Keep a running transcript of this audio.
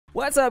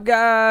What's up,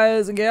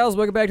 guys and gals?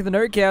 Welcome back to the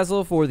Nerd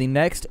Castle for the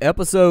next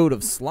episode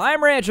of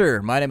Slime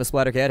Rancher. My name is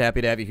Splattercat. Happy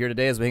to have you here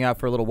today as we hang out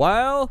for a little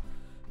while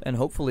and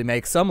hopefully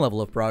make some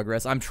level of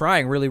progress. I'm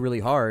trying really,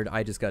 really hard.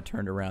 I just got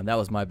turned around. That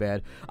was my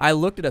bad. I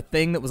looked at a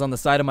thing that was on the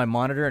side of my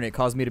monitor and it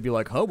caused me to be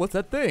like, huh, what's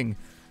that thing?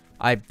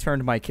 I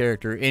turned my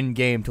character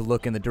in-game to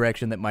look in the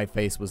direction that my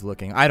face was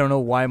looking. I don't know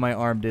why my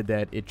arm did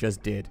that. It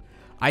just did.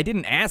 I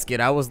didn't ask it.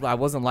 I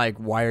wasn't like,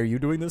 why are you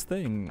doing this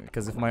thing?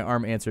 Because if my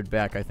arm answered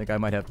back, I think I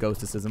might have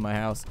ghostesses in my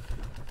house.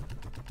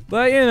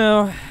 But, you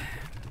know,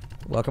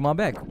 welcome on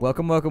back.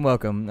 Welcome, welcome,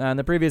 welcome. In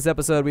the previous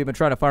episode, we've been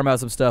trying to farm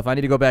out some stuff. I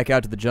need to go back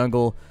out to the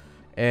jungle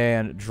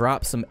and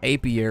drop some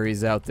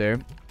apiaries out there.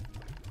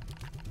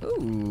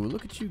 Ooh,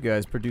 look at you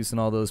guys producing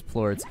all those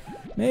plorts.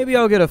 Maybe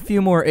I'll get a few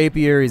more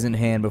apiaries in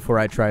hand before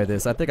I try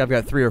this. I think I've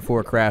got 3 or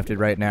 4 crafted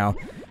right now,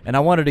 and I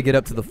wanted to get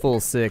up to the full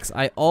 6.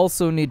 I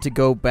also need to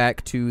go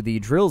back to the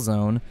drill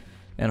zone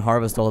and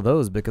harvest all of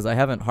those because I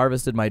haven't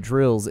harvested my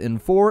drills in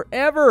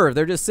forever.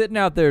 They're just sitting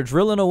out there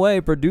drilling away,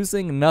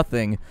 producing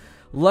nothing.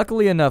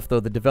 Luckily enough,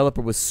 though, the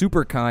developer was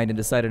super kind and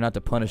decided not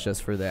to punish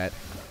us for that,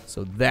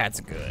 so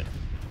that's good.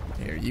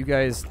 Here, you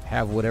guys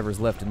have whatever's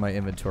left in my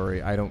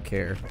inventory. I don't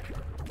care.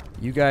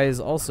 You guys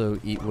also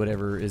eat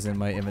whatever is in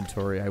my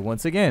inventory. I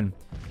once again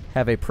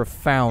have a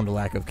profound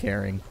lack of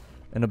caring.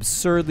 An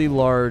absurdly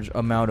large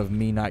amount of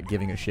me not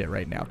giving a shit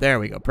right now. There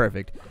we go,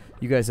 perfect.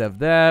 You guys have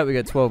that. We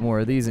got 12 more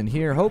of these in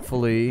here.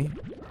 Hopefully,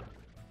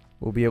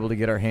 we'll be able to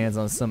get our hands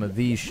on some of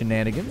these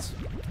shenanigans.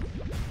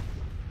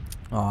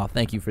 Aw,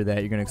 thank you for that.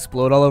 You're going to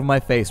explode all over my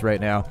face right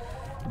now.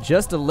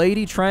 Just a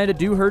lady trying to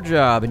do her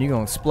job, and you're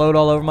going to explode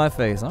all over my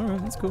face. All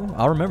right, that's cool.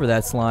 I'll remember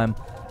that, slime.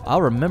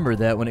 I'll remember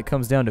that when it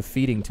comes down to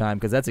feeding time,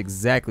 because that's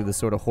exactly the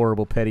sort of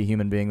horrible, petty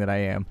human being that I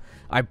am.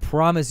 I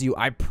promise you,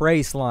 I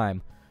pray,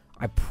 slime.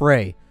 I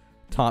pray.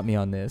 Taunt me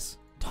on this.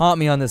 Taunt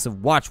me on this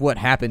and watch what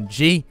happened,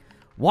 G.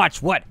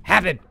 Watch what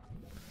happened.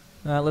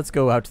 Let's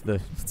go out to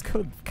the... Let's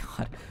go...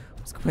 God,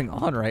 what's going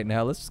on right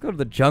now? Let's just go to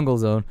the jungle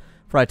zone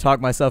before I talk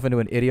myself into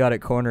an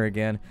idiotic corner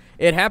again.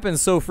 It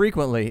happens so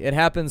frequently. It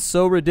happens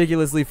so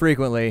ridiculously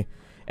frequently.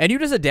 And you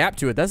just adapt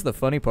to it. That's the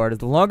funny part. Is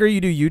the longer you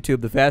do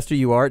YouTube, the faster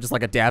you are, just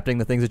like adapting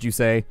the things that you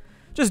say.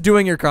 Just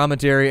doing your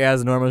commentary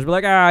as normal. Just be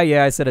like, ah,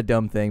 yeah, I said a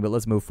dumb thing, but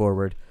let's move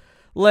forward.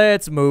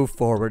 Let's move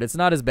forward. It's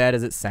not as bad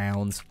as it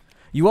sounds.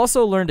 You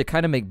also learn to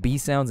kind of make B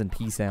sounds and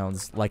P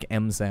sounds, like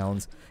M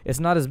sounds. It's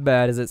not as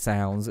bad as it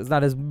sounds. It's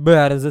not as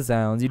bad as it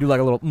sounds. You do like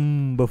a little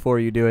before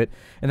you do it,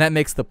 and that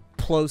makes the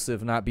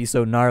plosive not be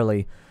so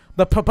gnarly.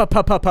 The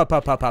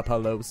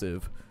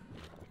plosive.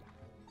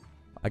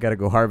 I gotta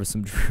go harvest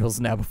some drills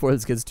now before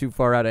this gets too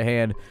far out of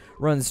hand.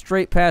 Run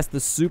straight past the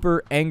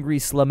super angry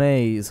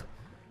Slameys.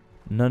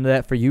 None of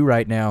that for you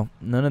right now.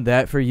 None of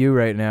that for you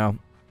right now.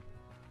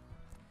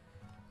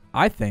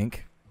 I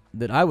think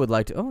that I would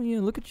like to... Oh,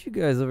 yeah, look at you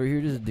guys over here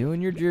just doing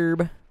your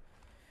gerb.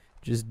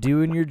 Just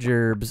doing your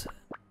gerbs.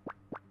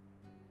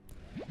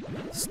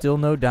 Still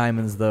no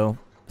diamonds, though.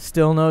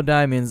 Still no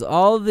diamonds.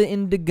 All the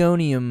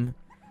indigonium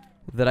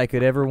that I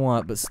could ever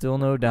want, but still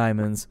no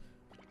diamonds.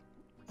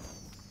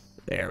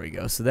 There we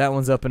go. So that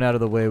one's up and out of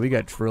the way. We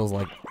got drills,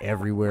 like,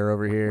 everywhere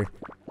over here.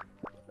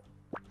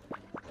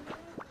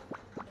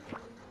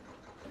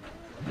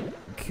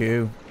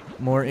 Cool.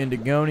 More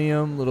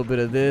indigonium. A little bit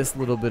of this, a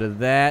little bit of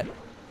that.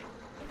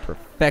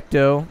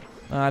 Perfecto.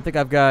 I think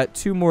I've got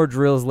 2 more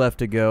drills left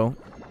to go.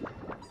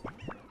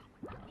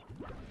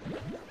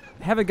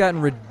 Haven't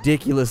gotten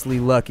ridiculously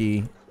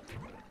lucky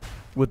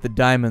with the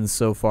diamonds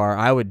so far.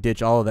 I would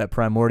ditch all of that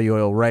primordial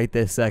oil right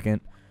this second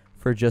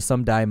for just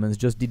some diamonds.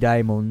 Just the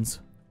diamonds.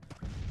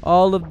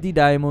 All of the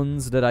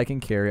diamonds that I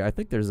can carry. I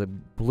think there's a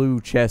blue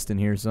chest in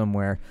here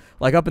somewhere.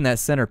 Like up in that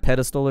center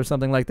pedestal or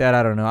something like that.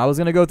 I don't know. I was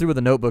going to go through with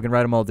a notebook and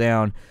write them all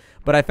down.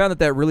 But I found that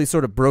that really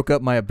sort of broke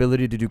up my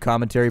ability to do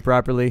commentary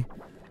properly.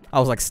 I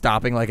was like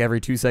stopping like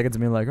every 2 seconds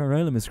and being like,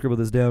 alright, let me scribble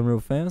this down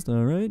real fast.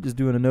 Alright, just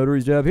doing a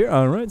notary's job here.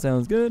 Alright,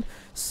 sounds good.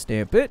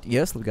 Stamp it.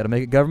 Yes, we've got to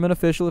make it government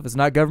official. If it's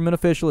not government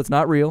official, it's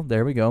not real.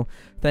 There we go.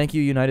 Thank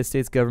you, United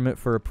States government,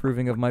 for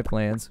approving of my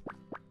plans.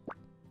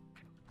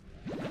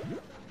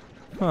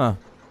 Huh.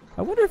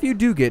 I wonder if you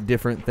do get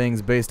different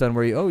things based on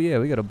where you... Oh, yeah,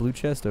 we got a blue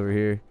chest over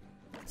here.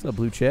 What's up,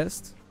 blue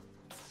chest?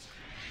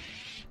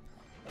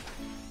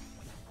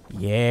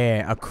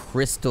 Yeah, a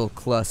crystal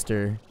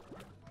cluster.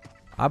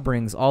 I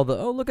brings all the...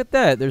 Oh, look at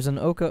that. There's an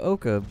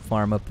Oka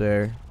farm up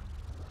there.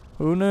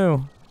 Who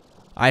knew?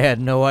 I had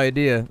no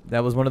idea.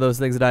 That was one of those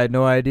things that I had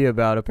no idea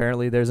about.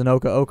 Apparently, there's an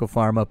Oka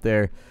farm up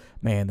there.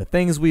 Man, the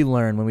things we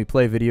learn when we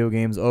play video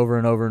games over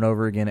and over and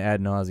over again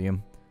ad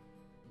nauseum.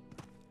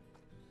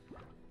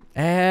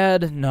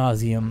 Ad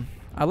nauseum.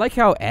 I like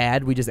how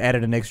ad, we just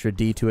added an extra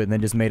D to it and then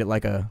just made it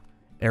like a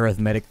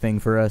arithmetic thing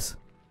for us.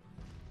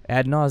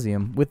 Ad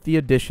nauseum. With the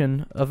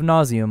addition of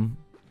nauseum.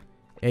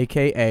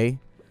 AKA...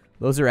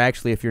 Those are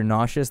actually, if you're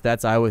nauseous,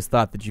 that's, I always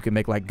thought that you could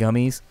make like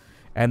gummies.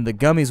 And the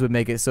gummies would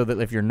make it so that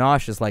if you're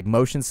nauseous, like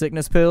motion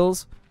sickness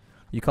pills,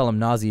 you call them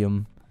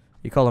nauseum.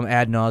 You call them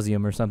ad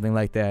nauseum or something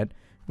like that.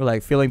 You're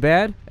like, feeling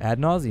bad? Ad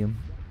nauseum.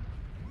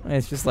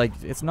 It's just like,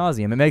 it's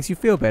nauseum. It makes you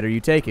feel better. You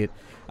take it.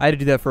 I had to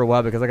do that for a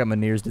while because I got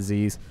Meniere's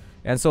disease.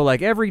 And so,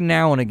 like, every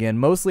now and again,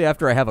 mostly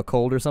after I have a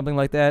cold or something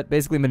like that,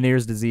 basically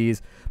Meniere's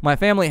disease, my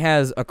family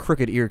has a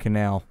crooked ear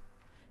canal.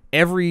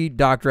 Every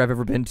doctor I've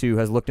ever been to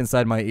has looked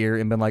inside my ear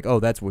and been like, oh,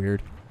 that's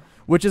weird.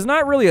 Which is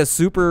not really it's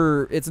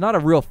not a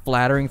real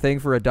flattering thing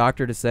for a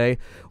doctor to say.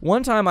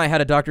 One time I had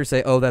a doctor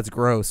say, oh, that's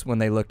gross, when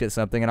they looked at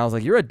something, and I was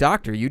like, you're a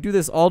doctor. You do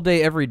this all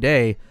day, every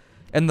day.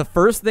 And the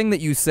first thing that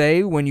you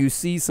say when you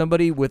see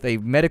somebody with a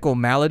medical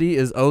malady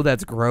is, oh,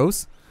 that's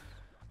gross?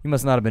 You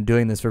must not have been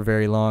doing this for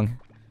very long.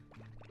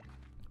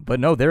 But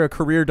no, they're a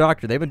career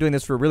doctor. They've been doing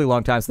this for a really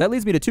long time. So that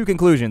leads me to two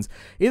conclusions.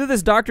 Either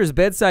this doctor's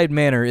bedside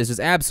manner is just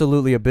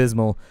absolutely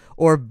abysmal,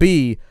 or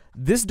B,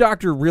 this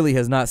doctor really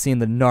has not seen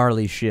the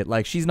gnarly shit.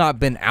 Like, she's not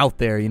been out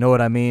there, you know what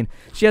I mean?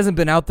 She hasn't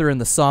been out there in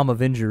the Psalm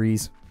of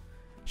Injuries.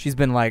 She's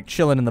been, like,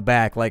 chilling in the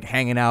back, like,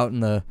 hanging out in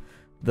the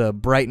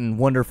bright and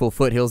wonderful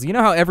foothills. You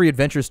know how every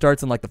adventure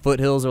starts in, like, the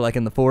foothills or, like,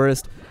 in the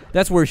forest?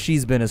 That's where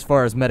she's been as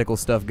far as medical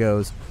stuff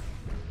goes.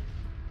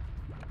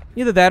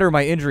 Either that or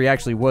my injury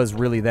actually was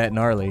really that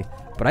gnarly.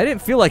 But I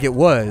didn't feel like it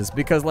was,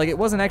 because, like, it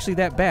wasn't actually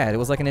that bad. It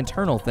was, like, an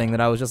internal thing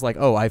that I was just like,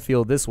 oh, I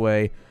feel this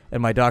way,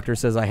 and my doctor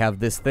says I have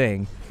this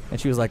thing. And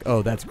she was like,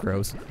 oh, that's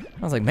gross.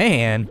 I was like,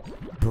 man,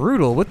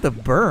 brutal with the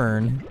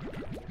burn.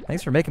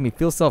 Thanks for making me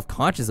feel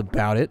self-conscious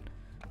about it.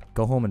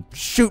 Go home and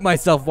shoot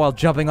myself while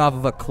jumping off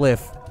of a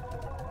cliff.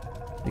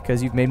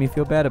 Because you've made me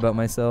feel bad about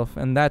myself,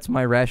 and that's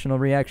my rational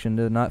reaction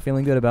to not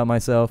feeling good about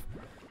myself.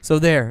 So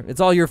there,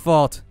 it's all your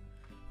fault.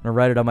 I'm gonna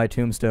write it on my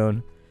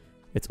tombstone.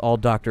 It's all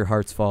Dr.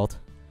 Hart's fault.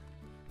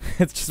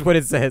 It's just what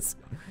it says.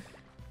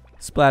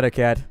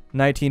 Splattercat,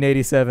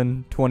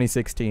 1987,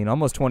 2016.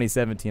 Almost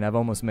 2017. I've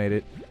almost made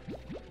it.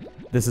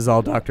 This is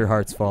all Dr.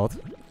 Hart's fault.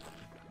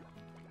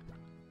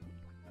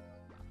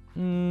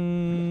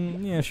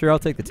 Yeah, sure, I'll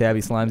take the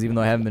tabby slimes, even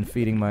though I haven't been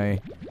feeding my...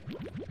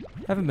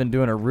 haven't been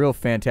doing a real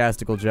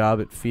fantastical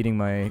job at feeding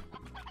my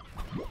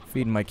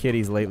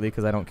kitties lately,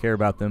 because I don't care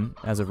about them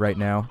as of right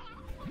now.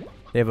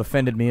 They have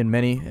offended me in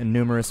many and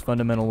numerous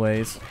fundamental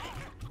ways.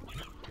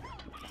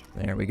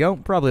 There we go.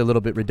 Probably a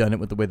little bit redundant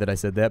with the way that I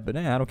said that, but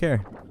I don't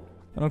care.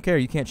 I don't care.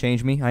 You can't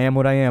change me. I am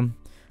what I am.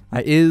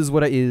 I is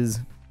what I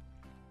is.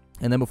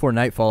 And then before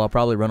nightfall, I'll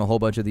probably run a whole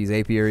bunch of these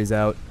apiaries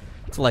out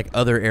to, like,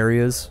 other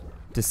areas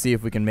to see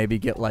if we can maybe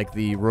get, like,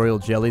 the royal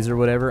jellies or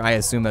whatever. I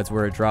assume that's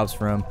where it drops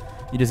from.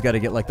 You just got to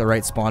get, like, the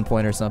right spawn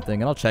point or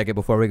something. And I'll check it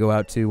before we go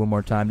out, too, one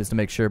more time just to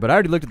make sure. But I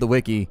already looked at the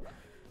wiki,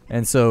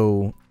 and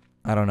so...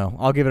 I don't know.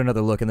 I'll give it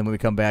another look, and then when we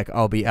come back,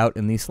 I'll be out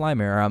in the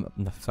slime area.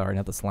 Sorry,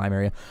 not the slime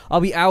area. I'll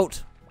be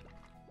out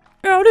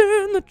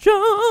in the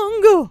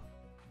jungle.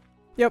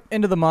 Yep,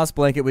 into the moss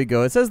blanket we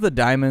go. It says the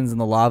diamonds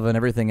and the lava and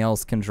everything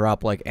else can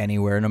drop, like,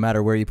 anywhere, no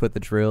matter where you put the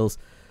drills.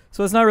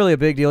 So it's not really a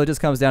big deal. It just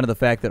comes down to the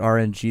fact that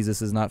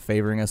RNGesus is not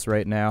favoring us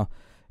right now,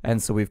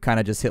 and so we've kind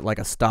of just hit, like,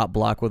 a stop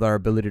block with our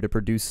ability to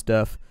produce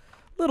stuff.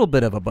 Little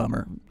bit of a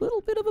bummer.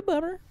 Little bit of a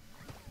bummer.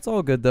 It's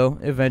all good, though.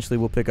 Eventually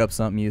we'll pick up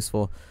something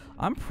useful.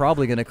 I'm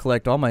probably going to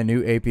collect all my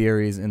new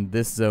apiaries in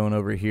this zone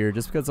over here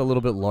just because it's a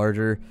little bit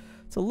larger.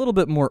 It's a little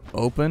bit more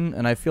open,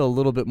 and I feel a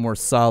little bit more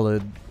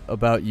solid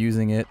about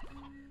using it.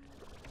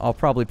 I'll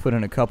probably put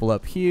in a couple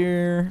up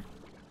here.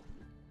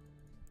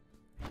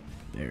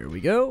 There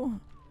we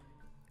go.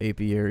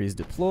 Apiaries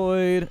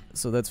deployed.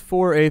 So that's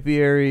 4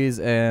 apiaries,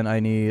 and I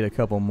need a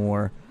couple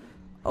more.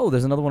 Oh,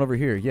 there's another one over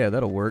here. Yeah,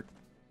 that'll work.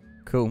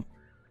 Cool.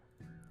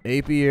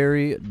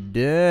 Apiary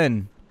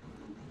done.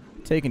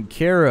 Taken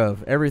care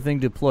of. Everything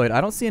deployed.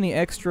 I don't see any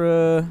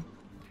extra...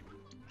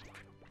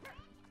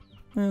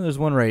 there's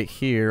one right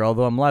here,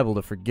 although I'm liable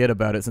to forget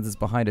about it since it's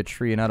behind a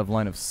tree and out of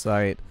line of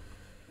sight.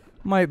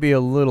 Might be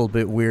a little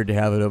bit weird to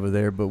have it over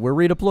there, but we're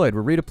redeployed.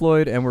 We're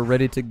redeployed, and we're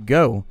ready to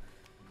go.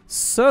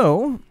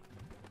 So,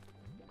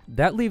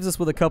 that leaves us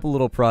with a couple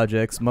little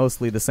projects,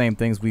 mostly the same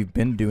things we've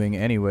been doing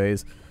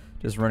anyways.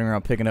 Just running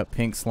around picking up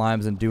pink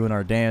slimes and doing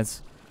our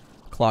dance,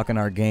 clocking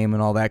our game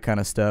and all that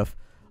kind of stuff.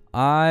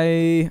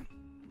 I...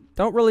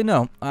 don't really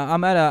know.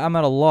 I'm at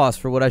a loss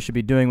for what I should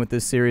be doing with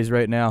this series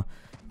right now.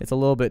 It's a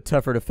little bit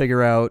tougher to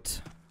figure out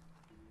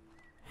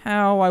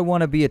how I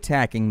want to be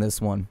attacking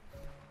this one.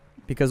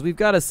 Because we've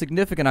got a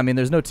significant... I mean,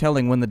 there's no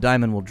telling when the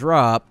diamond will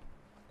drop.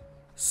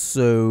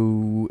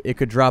 So, it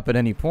could drop at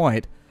any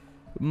point.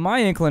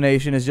 My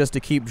inclination is just to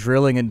keep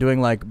drilling and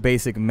doing, like,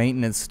 basic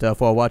maintenance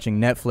stuff while watching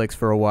Netflix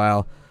for a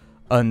while.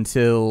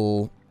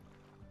 Until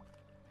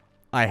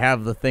I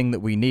have the thing that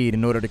we need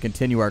in order to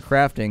continue our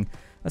crafting.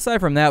 Aside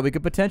from that, we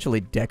could potentially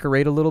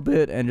decorate a little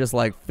bit and just,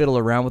 like, fiddle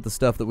around with the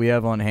stuff that we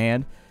have on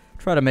hand.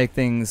 Try to make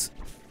things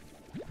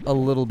a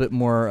little bit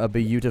more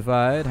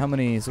beautified. How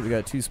many? So we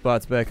got 2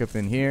 spots back up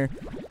in here.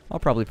 I'll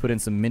probably put in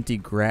some minty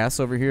grass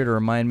over here to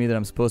remind me that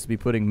I'm supposed to be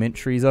putting mint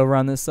trees over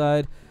on this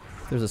side.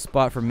 If there's a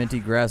spot for minty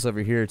grass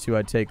over here, too,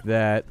 I'd take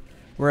that.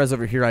 Whereas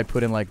over here, I'd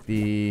put in, like,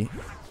 the...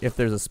 if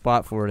there's a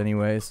spot for it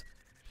anyways.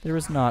 There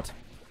is not.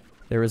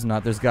 There is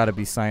not. There's got to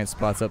be science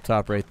spots up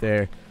top right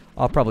there.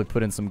 I'll probably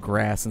put in some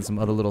grass and some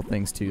other little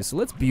things too. So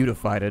let's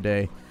beautify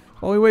today.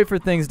 While we wait for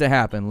things to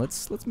happen,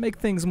 let's make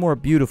things more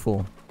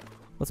beautiful.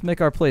 Let's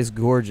make our place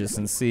gorgeous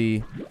and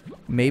see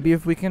maybe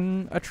if we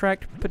can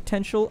attract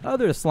potential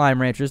other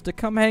slime ranchers to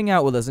come hang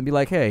out with us and be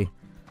like, hey,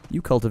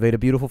 you cultivate a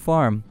beautiful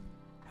farm.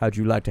 How'd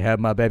you like to have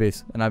my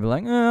babies? And I'd be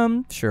like,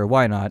 sure,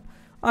 why not?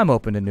 I'm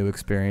open to new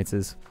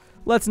experiences.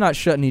 Let's not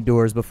shut any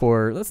doors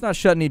before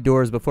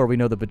we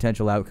know the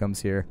potential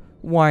outcomes here.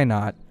 Why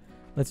not?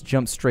 Let's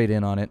jump straight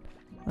in on it.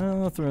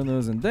 I'll throw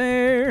those in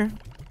there.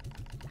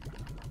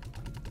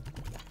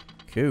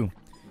 Cool.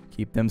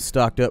 Keep them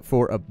stocked up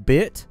for a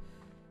bit.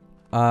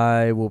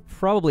 I will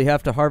probably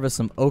have to harvest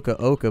some Oka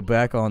Oka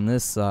back on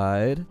this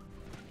side.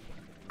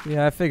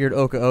 Yeah, I figured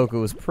Oka Oka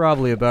was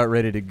probably about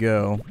ready to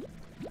go.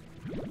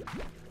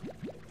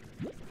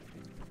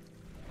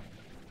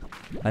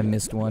 I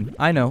missed one.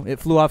 I know,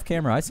 it flew off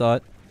camera. I saw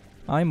it.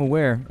 I'm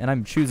aware, and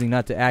I'm choosing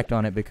not to act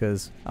on it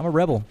because I'm a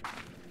rebel.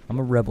 I'm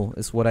a rebel.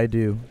 It's what I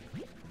do.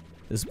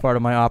 This is part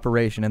of my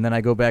operation, and then I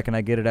go back and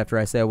I get it after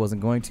I say I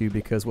wasn't going to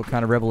because what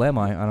kind of rebel am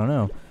I? I don't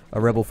know. A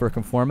rebel for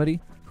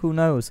conformity? Who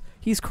knows?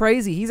 He's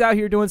crazy. He's out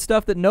here doing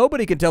stuff that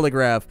nobody can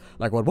telegraph.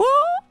 Like what?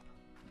 What?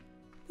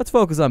 Let's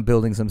focus on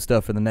building some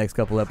stuff for the next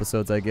couple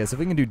episodes, I guess. If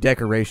we can do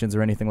decorations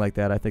or anything like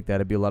that, I think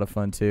that'd be a lot of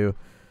fun, too.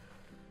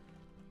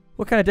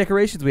 What kind of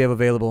decorations do we have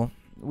available?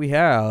 We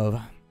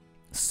have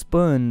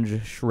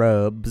sponge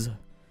shrubs.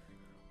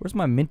 Where's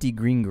my minty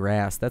green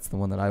grass? That's the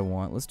one that I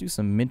want. Let's do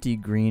some minty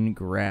green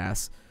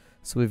grass.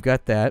 So we've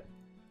got that.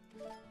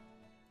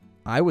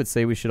 I would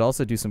say we should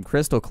also do some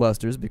crystal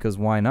clusters because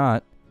why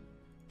not?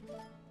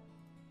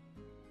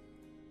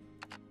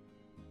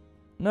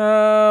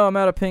 No, I'm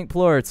out of pink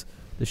plorts.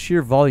 The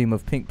sheer volume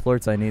of pink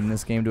plorts I need in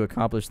this game to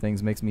accomplish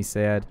things makes me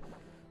sad.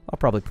 I'll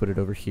probably put it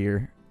over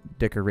here.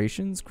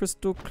 Decorations,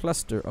 crystal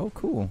cluster. Oh,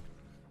 cool.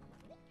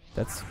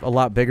 That's a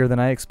lot bigger than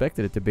I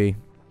expected it to be.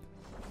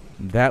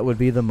 That would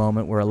be the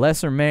moment where a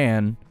lesser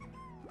man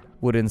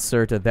would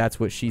insert a "that's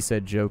what she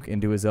said" joke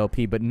into his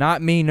LP, but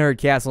not me,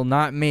 Nerdcastle,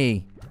 not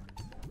me.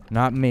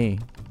 Not me.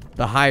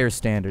 The higher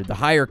standard, the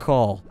higher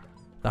call,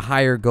 the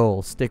higher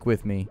goal. Stick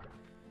with me.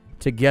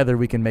 Together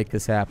we can make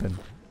this happen.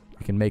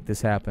 We can make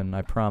this happen,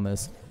 I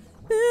promise.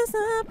 This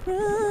I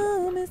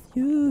promise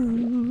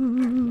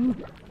you.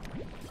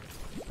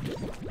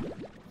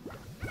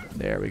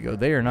 There we go.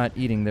 They are not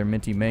eating their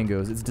minty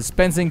mangoes. It's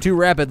dispensing too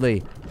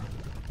rapidly.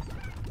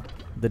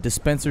 The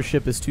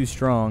dispensership is too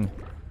strong.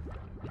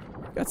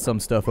 Got some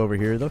stuff over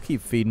here. They'll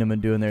keep feeding them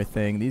and doing their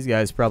thing. These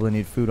guys probably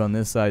need food on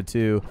this side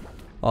too.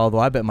 Although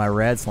I bet my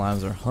rad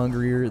slimes are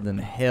hungrier than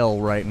hell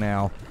right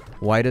now.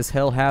 Why does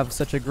hell have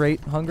such a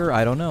great hunger?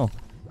 I don't know.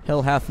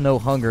 Hell hath no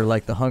hunger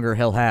like the hunger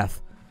hell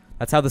hath.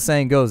 That's how the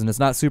saying goes, and it's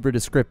not super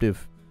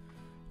descriptive.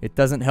 It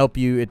doesn't help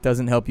you. It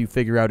doesn't help you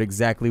figure out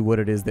exactly what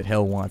it is that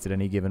hell wants at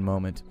any given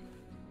moment.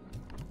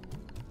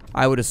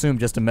 I would assume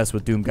just to mess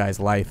with Doomguy's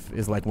life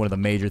is like one of the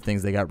major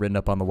things they got written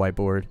up on the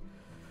whiteboard.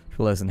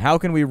 So listen, how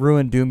can we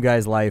ruin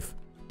Doomguy's life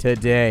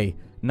today?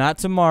 Not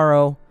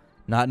tomorrow,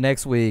 not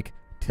next week,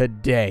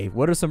 today.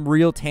 What are some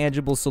real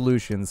tangible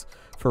solutions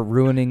for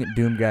ruining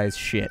Doomguy's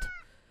shit?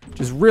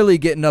 Just really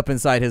getting up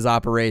inside his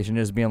operation,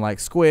 just being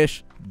like,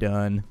 squish,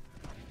 done.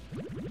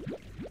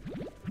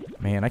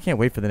 Man, I can't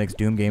wait for the next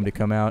Doom game to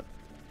come out.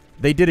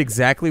 They did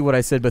exactly what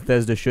I said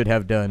Bethesda should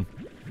have done.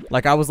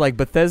 Like, I was like,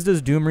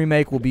 Bethesda's Doom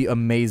remake will be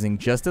amazing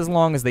just as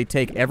long as they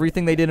take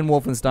everything they did in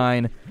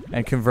Wolfenstein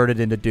and convert it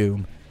into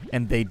Doom.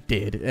 And they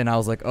did. And I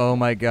was like, oh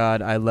my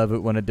god, I love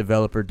it when a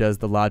developer does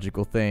the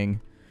logical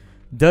thing.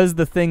 Does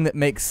the thing that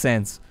makes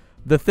sense.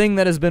 The thing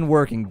that has been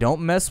working.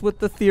 Don't mess with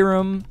the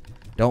theorem.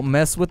 Don't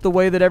mess with the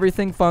way that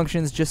everything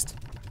functions. Just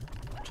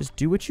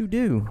do what you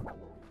do.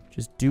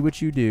 Just do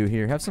what you do.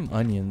 Here, have some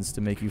onions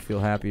to make you feel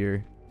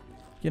happier.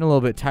 Getting a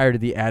little bit tired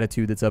of the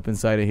attitude that's up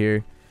inside of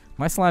here.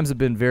 My slimes have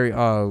been very...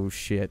 Oh,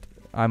 shit.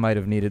 I might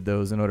have needed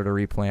those in order to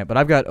replant. But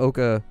I've got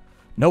Oka...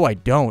 No, I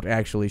don't,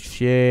 actually.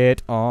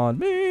 Shit on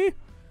me.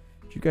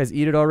 Did you guys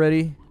eat it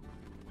already?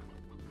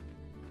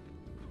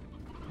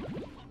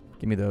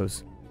 Give me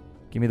those.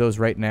 Give me those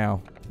right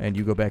now. And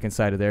you go back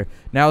inside of there.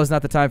 Now is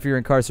not the time for your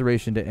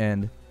incarceration to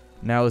end.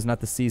 Now is not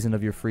the season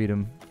of your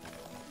freedom.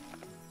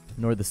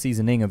 Nor the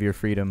seasoning of your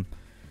freedom.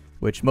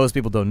 Which most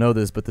people don't know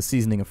this, but the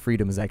seasoning of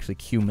freedom is actually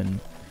cumin.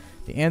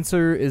 The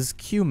answer is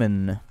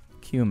cumin.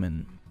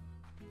 Cumin.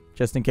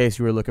 Just in case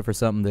you were looking for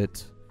something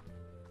that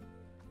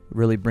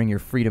really bring your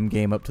freedom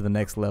game up to the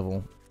next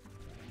level.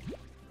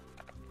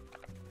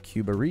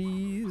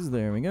 Cuberries.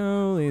 There we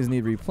go. These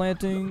need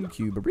replanting.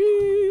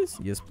 Cuberries.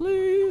 Yes,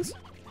 please.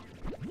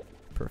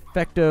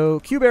 Perfecto.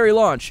 Cuberry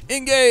launch.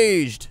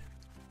 Engaged.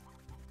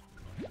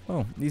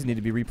 Oh, these need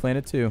to be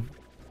replanted too.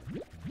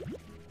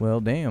 Well,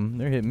 damn.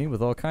 They're hitting me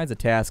with all kinds of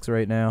tasks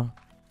right now.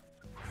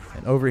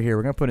 And over here,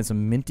 we're going to put in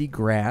some minty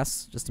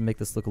grass just to make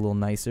this look a little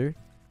nicer.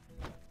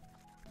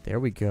 There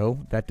we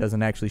go. That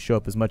doesn't actually show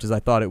up as much as I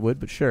thought it would,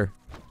 but sure.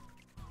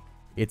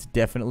 It's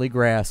definitely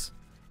grass.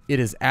 It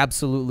is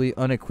absolutely,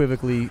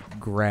 unequivocally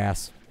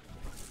grass.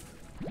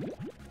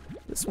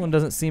 This one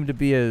doesn't seem to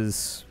be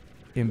as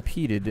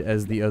impeded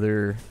as the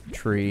other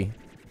tree.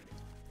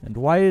 And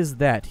why is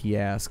that, he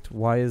asked.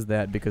 Why is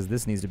that? Because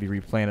this needs to be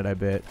replanted, I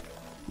bet.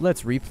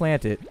 Let's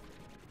replant it.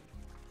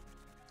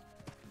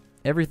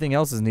 Everything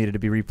else is needed to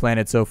be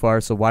replanted so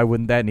far, so why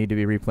wouldn't that need to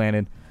be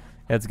replanted?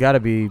 There's got to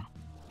be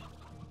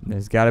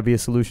a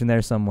solution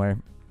there somewhere.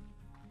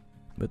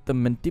 But the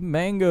minty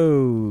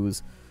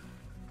mangoes.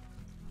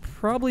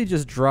 Probably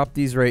just drop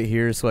these right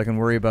here so I can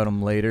worry about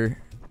them later.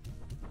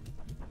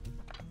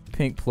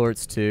 Pink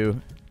plorts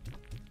too.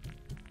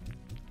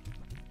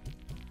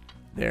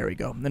 There we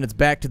go. Then it's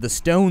back to the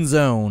stone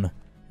zone.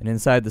 And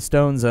inside the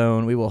stone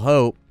zone, we will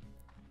hope.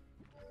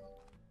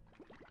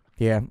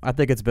 Yeah, I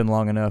think it's been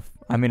long enough.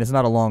 I mean, it's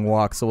not a long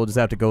walk, so we'll just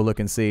have to go look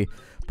and see.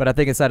 But I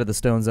think inside of the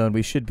stone zone,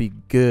 we should be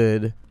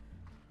good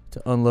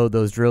to unload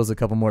those drills a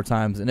couple more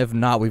times. And if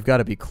not, we've got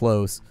to be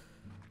close.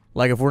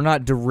 Like, if we're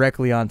not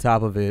directly on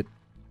top of it,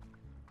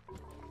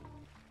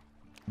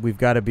 we've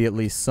got to be at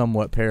least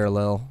somewhat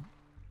parallel.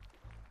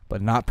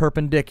 But not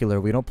perpendicular.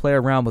 We don't play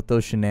around with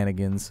those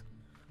shenanigans.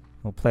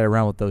 We'll play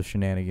around with those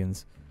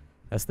shenanigans.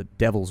 That's the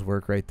devil's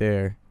work right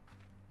there.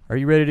 Are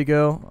you ready to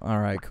go?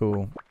 Alright,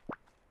 cool.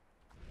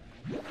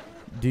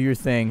 Do your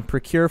thing.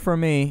 Procure for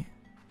me.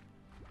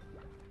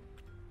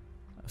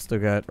 I've still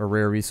got a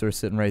rare resource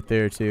sitting right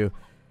there, too.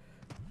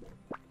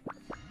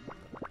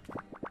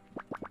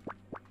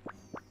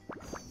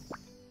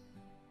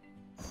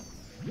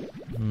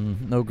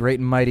 No great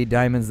and mighty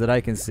diamonds that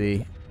I can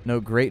see. No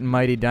great and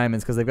mighty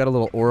diamonds, because they've got a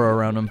little aura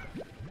around them.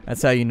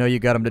 That's how you know you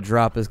got them to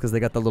drop, is because they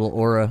got the little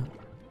aura.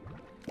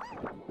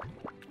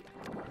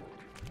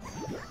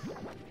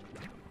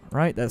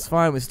 Right, that's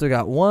fine. We still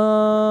got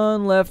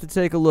one left to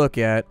take a look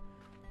at.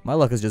 My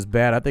luck is just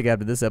bad. I think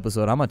after this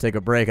episode, I'm going to take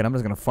a break, and I'm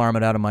just going to farm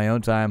it out in my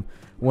own time.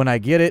 When I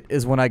get it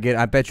is when I get...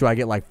 I bet you I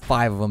get like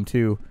 5 of them,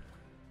 too.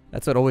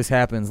 That's what always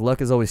happens.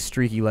 Luck is always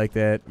streaky like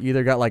that. You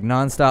either got like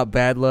non-stop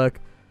bad luck,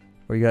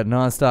 or you got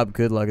non-stop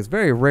good luck. It's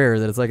very rare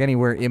that it's like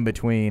anywhere in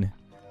between.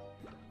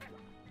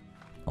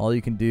 All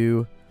you can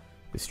do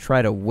is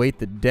try to weight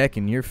the deck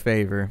in your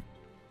favor.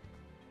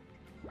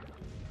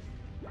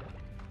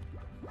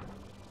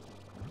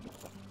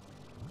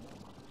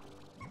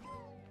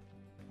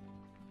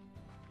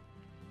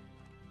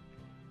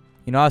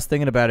 You know, I was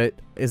thinking about it.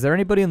 Is there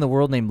anybody in the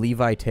world named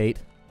Levi Tate?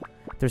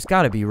 There's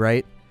got to be,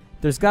 right?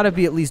 There's got to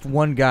be at least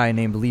one guy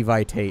named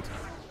Levi Tate.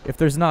 If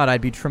there's not,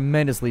 I'd be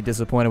tremendously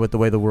disappointed with the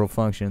way the world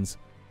functions.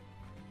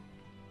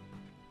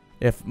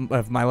 If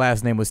my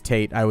last name was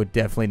Tate, I would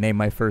definitely name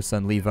my first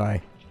son Levi.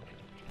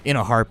 In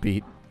a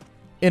heartbeat.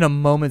 In a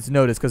moment's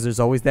notice, because there's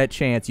always that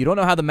chance. You don't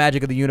know how the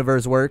magic of the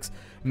universe works.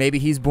 Maybe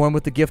he's born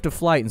with the gift of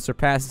flight and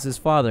surpasses his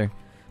father.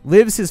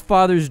 Lives his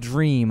father's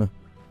dream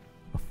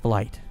of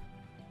flight.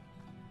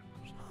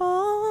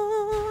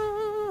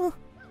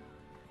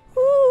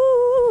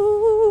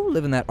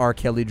 Living that R.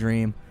 Kelly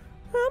dream.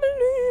 I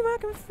believe I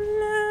can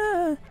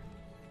fly.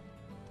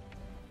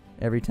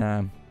 Every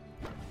time.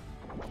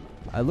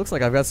 It looks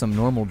like I've got some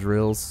normal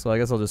drills, so I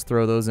guess I'll just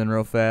throw those in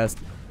real fast.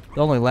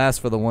 They'll only last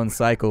for the one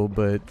cycle,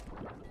 but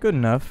good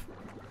enough.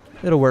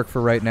 It'll work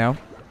for right now.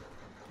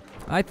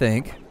 I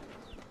think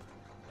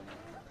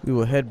we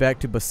will head back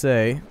to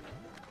Basay.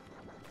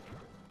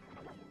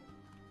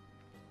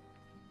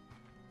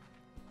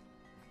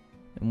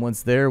 And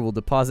once there, we'll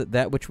deposit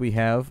that which we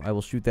have. I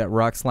will shoot that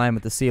rock slime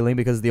at the ceiling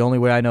because it's the only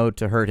way I know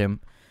to hurt him.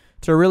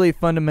 To really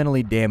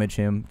fundamentally damage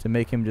him. To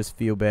make him just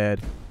feel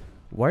bad.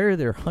 Why are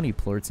there honey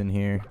plorts in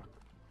here?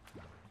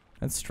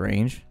 That's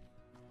strange.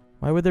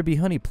 Why would there be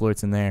honey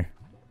plorts in there?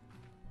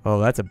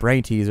 Oh, that's a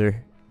brain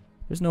teaser.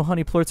 There's no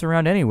honey plorts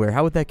around anywhere.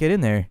 How would that get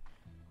in there?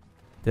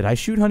 Did I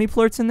shoot honey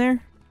plorts in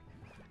there?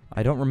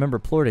 I don't remember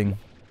plorting.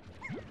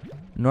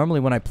 Normally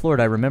when I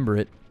plort, I remember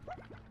it.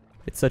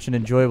 It's such an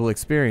enjoyable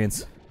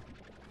experience.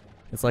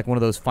 It's like one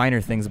of those finer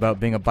things about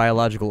being a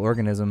biological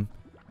organism.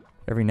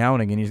 Every now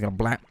and again, you're just gonna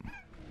blap.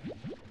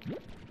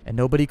 And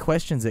nobody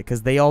questions it,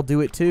 because they all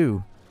do it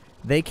too.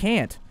 They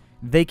can't.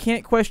 They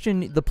can't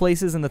question the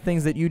places and the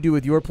things that you do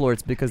with your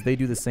plorts, because they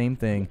do the same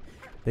thing.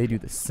 They do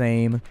the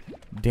same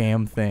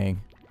damn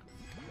thing.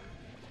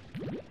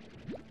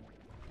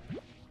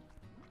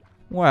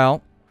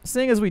 Well,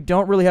 seeing as we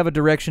don't really have a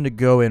direction to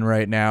go in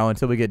right now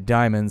until we get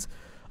diamonds,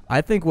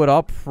 I think what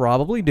I'll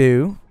probably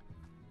do...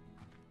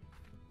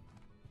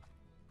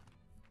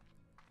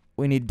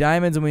 We need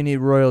diamonds and we need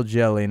royal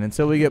jelly, and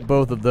until we get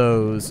both of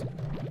those,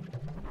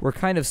 we're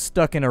kind of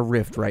stuck in a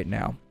rift right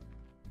now.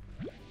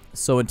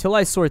 So until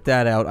I sort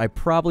that out, I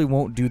probably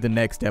won't do the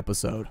next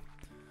episode.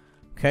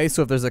 Okay,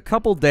 so if there's a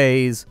couple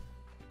days,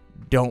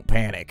 don't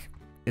panic.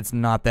 It's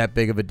not that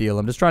big of a deal.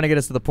 I'm just trying to get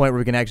us to the point where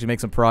we can actually make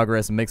some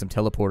progress and make some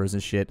teleporters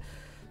and shit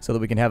so that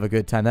we can have a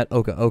good time. That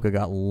Oka Oka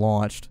got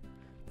launched.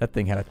 That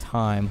thing had a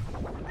time.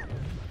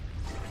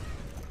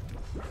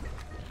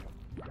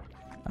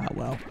 Ah,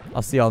 well.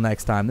 I'll see y'all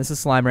next time. This is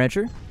Slime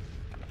Rancher.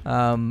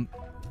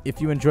 If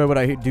you enjoy what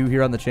I do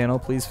here on the channel,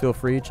 please feel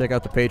free to check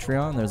out the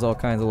Patreon. There's all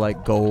kinds of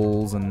like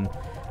goals and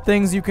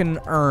things you can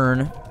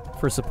earn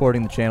for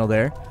supporting the channel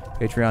there.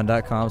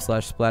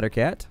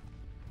 Patreon.com/splattercat.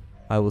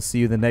 I will see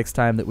you the next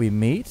time that we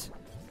meet.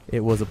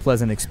 It was a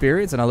pleasant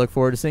experience, and I look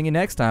forward to seeing you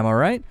next time,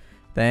 alright?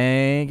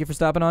 Thank you for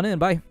stopping on in.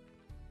 Bye.